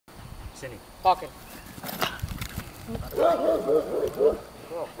Cindy. Pocket.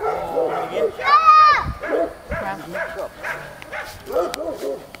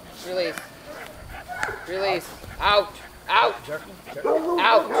 Release. Release. Out. Out. Out.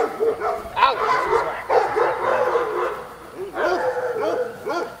 Out.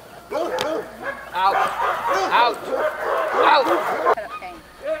 Out. Out. Out.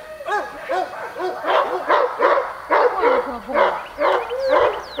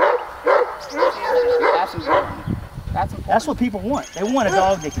 That's important. That's important. That's what people want. They want a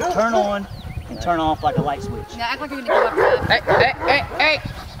dog that can turn on and turn off like a light switch. Now act like you're gonna go up to him. Hey.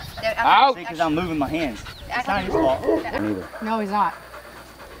 Out. Because I'm moving my hands. It's not his fault. No, he's not.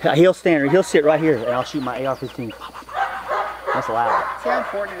 He'll stand or he'll sit right here and I'll shoot my AR-15. That's loud. See how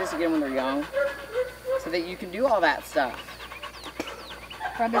important it is to get them when they're young? So that you can do all that stuff.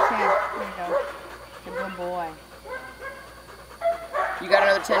 Rub his hand. There you go. Good boy. You got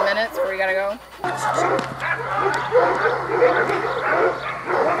another 10 minutes before you gotta go?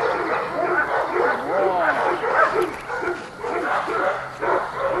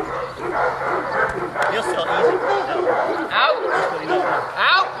 He'll still easy. Out!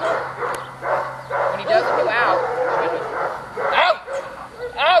 Out! When he doesn't go out. Out!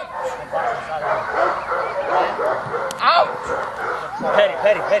 Out! Out!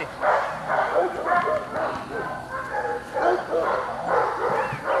 Petty.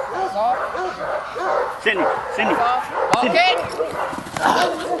 Cindy. Okay.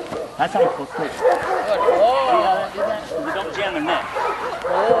 That's how you're supposed to play. Good. See how that did that? You don't jam their neck.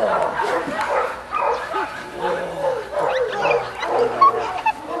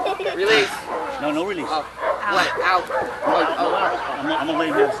 Release. No release. Oh. What? Out. I'm gonna let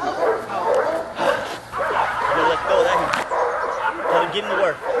him have some. Let go of that. Let him give him the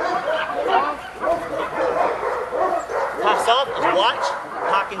word. Pass off is watch.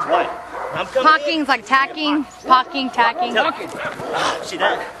 Pocking's white. I'm coming. Pocking's like tacking. Pocking, tacking. See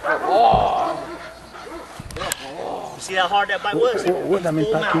that? See how hard that bite was? What that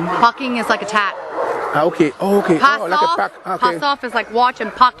mean, packing? Pocking is like a tack. Okay. Oh, okay. Pass Oh, like off. a pack. Okay. Pass off is like watch,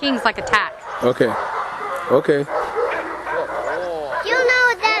 and pocking is like a tack. Okay. Okay. Do you know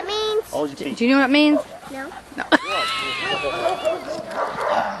what that means? Hold your feet. Do you know what it means? No. No.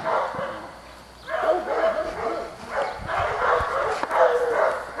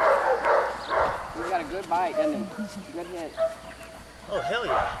 He's got a good bite, doesn't he? Good hit. Oh, hell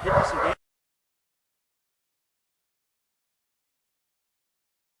yeah. Hit me some damage.